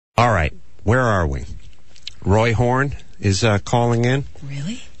All right, where are we? Roy Horn is calling in.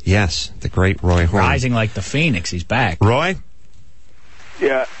 Really? Yes, the great Roy Horn. Rising like the phoenix. He's back. Roy?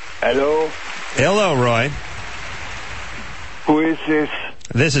 Yeah, hello? Hello, Roy. Who is this?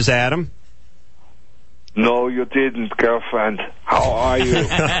 This is Adam. No, you didn't, girlfriend. How are you?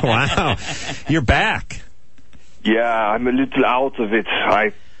 Wow, you're back. Yeah, I'm a little out of it.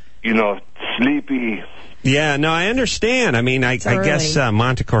 Sleepy. Yeah, no, I understand. I mean, I guess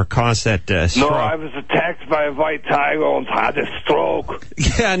Montecore caused that stroke. No, I was attacked by a white tiger and had a stroke.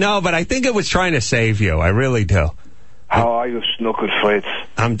 Yeah, no, but I think it was trying to save you. I really do. How are you, Snooker Fritz?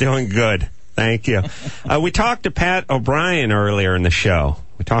 I'm doing good. Thank you. We talked to Pat O'Brien earlier in the show.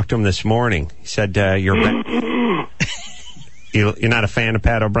 We talked to him this morning. He said you're not a fan of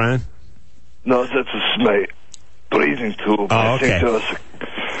Pat O'Brien? No, that's my breathing tube. Oh, okay.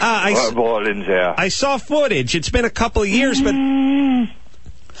 I think there's a ball in there. I saw footage. It's been a couple of years, but...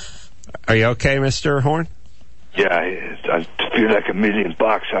 Are you okay, Mr. Horn? Yeah, I feel like $1 million.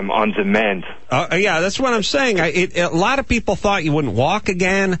 I'm on demand. Yeah, that's what I'm saying. A lot of people thought you wouldn't walk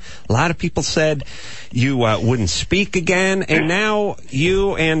again. A lot of people said you wouldn't speak again. And now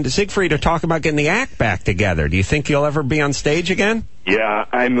you and Siegfried are talking about getting the act back together. Do you think you'll ever be on stage again? Yeah,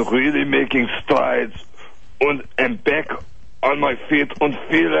 I'm really making strides. And I'm back on my feet and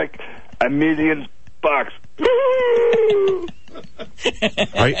feel like $1 million.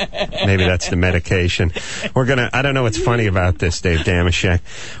 Maybe that's the medication. I don't know what's funny about this, Dave Damashek.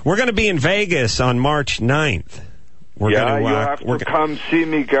 We're going to be in Vegas on March 9th. You have to come see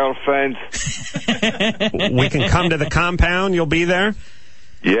me, girlfriend. We can come to the compound. You'll be there?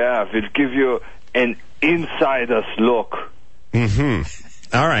 Yeah, we'll give you an insider's look. Mm-hmm.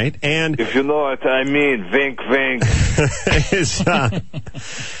 All right, and... If you know what I mean, wink, wink.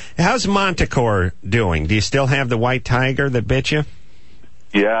 How's Montecore doing? Do you still have the white tiger that bit you?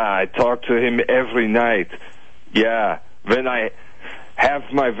 Yeah, I talk to him every night. Yeah, when I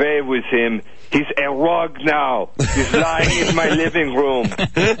have my way with him, he's a rug now. He's lying in my living room.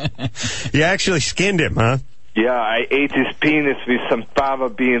 You actually skinned him, huh? Yeah, I ate his penis with some fava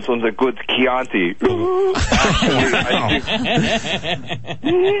beans and a good Chianti.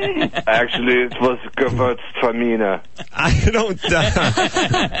 Actually, it was Gewürztraminer. I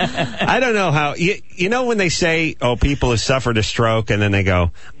don't know how. You know when they say, people have suffered a stroke, and then they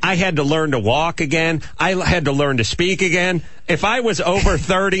go, I had to learn to walk again. I had to learn to speak again. If I was over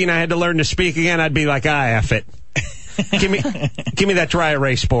 30 and I had to learn to speak again, I'd be like, F it. Give me that dry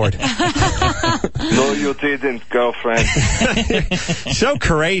erase board. No, you didn't, girlfriend. So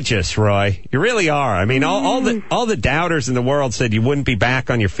courageous, Roy. You really are. I mean, all the doubters in the world said you wouldn't be back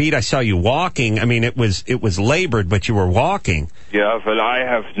on your feet. I saw you walking. I mean, it was labored, but you were walking. Yeah, well, I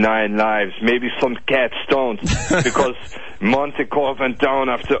have 9 lives. Maybe some cats don't, because Montecore went down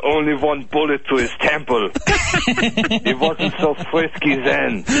after only 1 bullet to his temple. He wasn't so frisky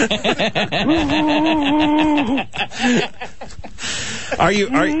then.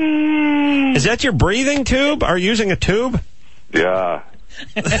 Is that your breathing tube? Are you using a tube? Yeah.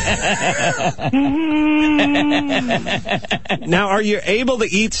 Now, are you able to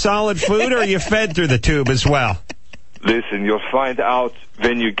eat solid food, or are you fed through the tube as well? Listen, you'll find out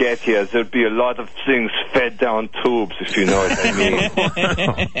when you get here. There'll be a lot of things fed down tubes, if you know what I mean.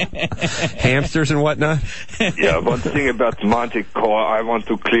 Hamsters and whatnot? Yeah, one thing about Montecore I want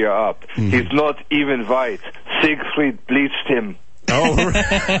to clear up. He's not even white. Siegfried bleached him. Oh,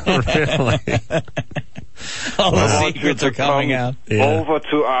 really? All the secrets are coming out. Yeah. Over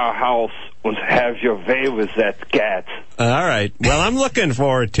to our house and have your way with that cat. All right. Well, I'm looking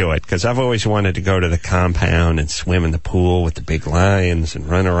forward to it, because I've always wanted to go to the compound and swim in the pool with the big lions and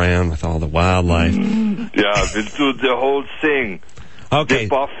run around with all the wildlife. Yeah, we'll do the whole thing. Okay. The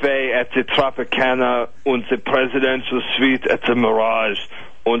buffet at the Tropicana and the presidential suite at the Mirage,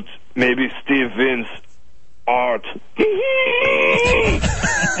 and maybe Steve wins art.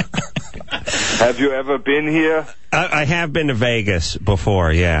 Have you ever been here? I have been to Vegas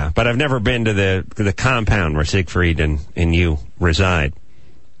before, yeah, but I've never been to the compound where Siegfried and you reside.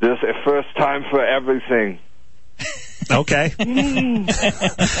 There's a first time for everything. Okay. All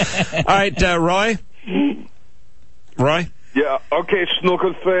right, Roy. Roy. Yeah. Okay,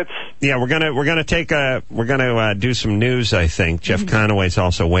 Snooker Fritz. Yeah, we're gonna do some news. I think Jeff Conaway's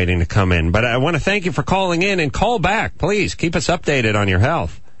also waiting to come in, but I want to thank you for calling in, and call back, please. Keep us updated on your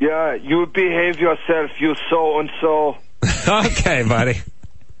health. Yeah, you behave yourself, you so and so. Okay, buddy.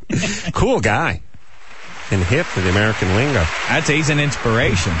 Cool guy. And hip to the American lingo. He's an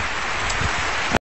inspiration.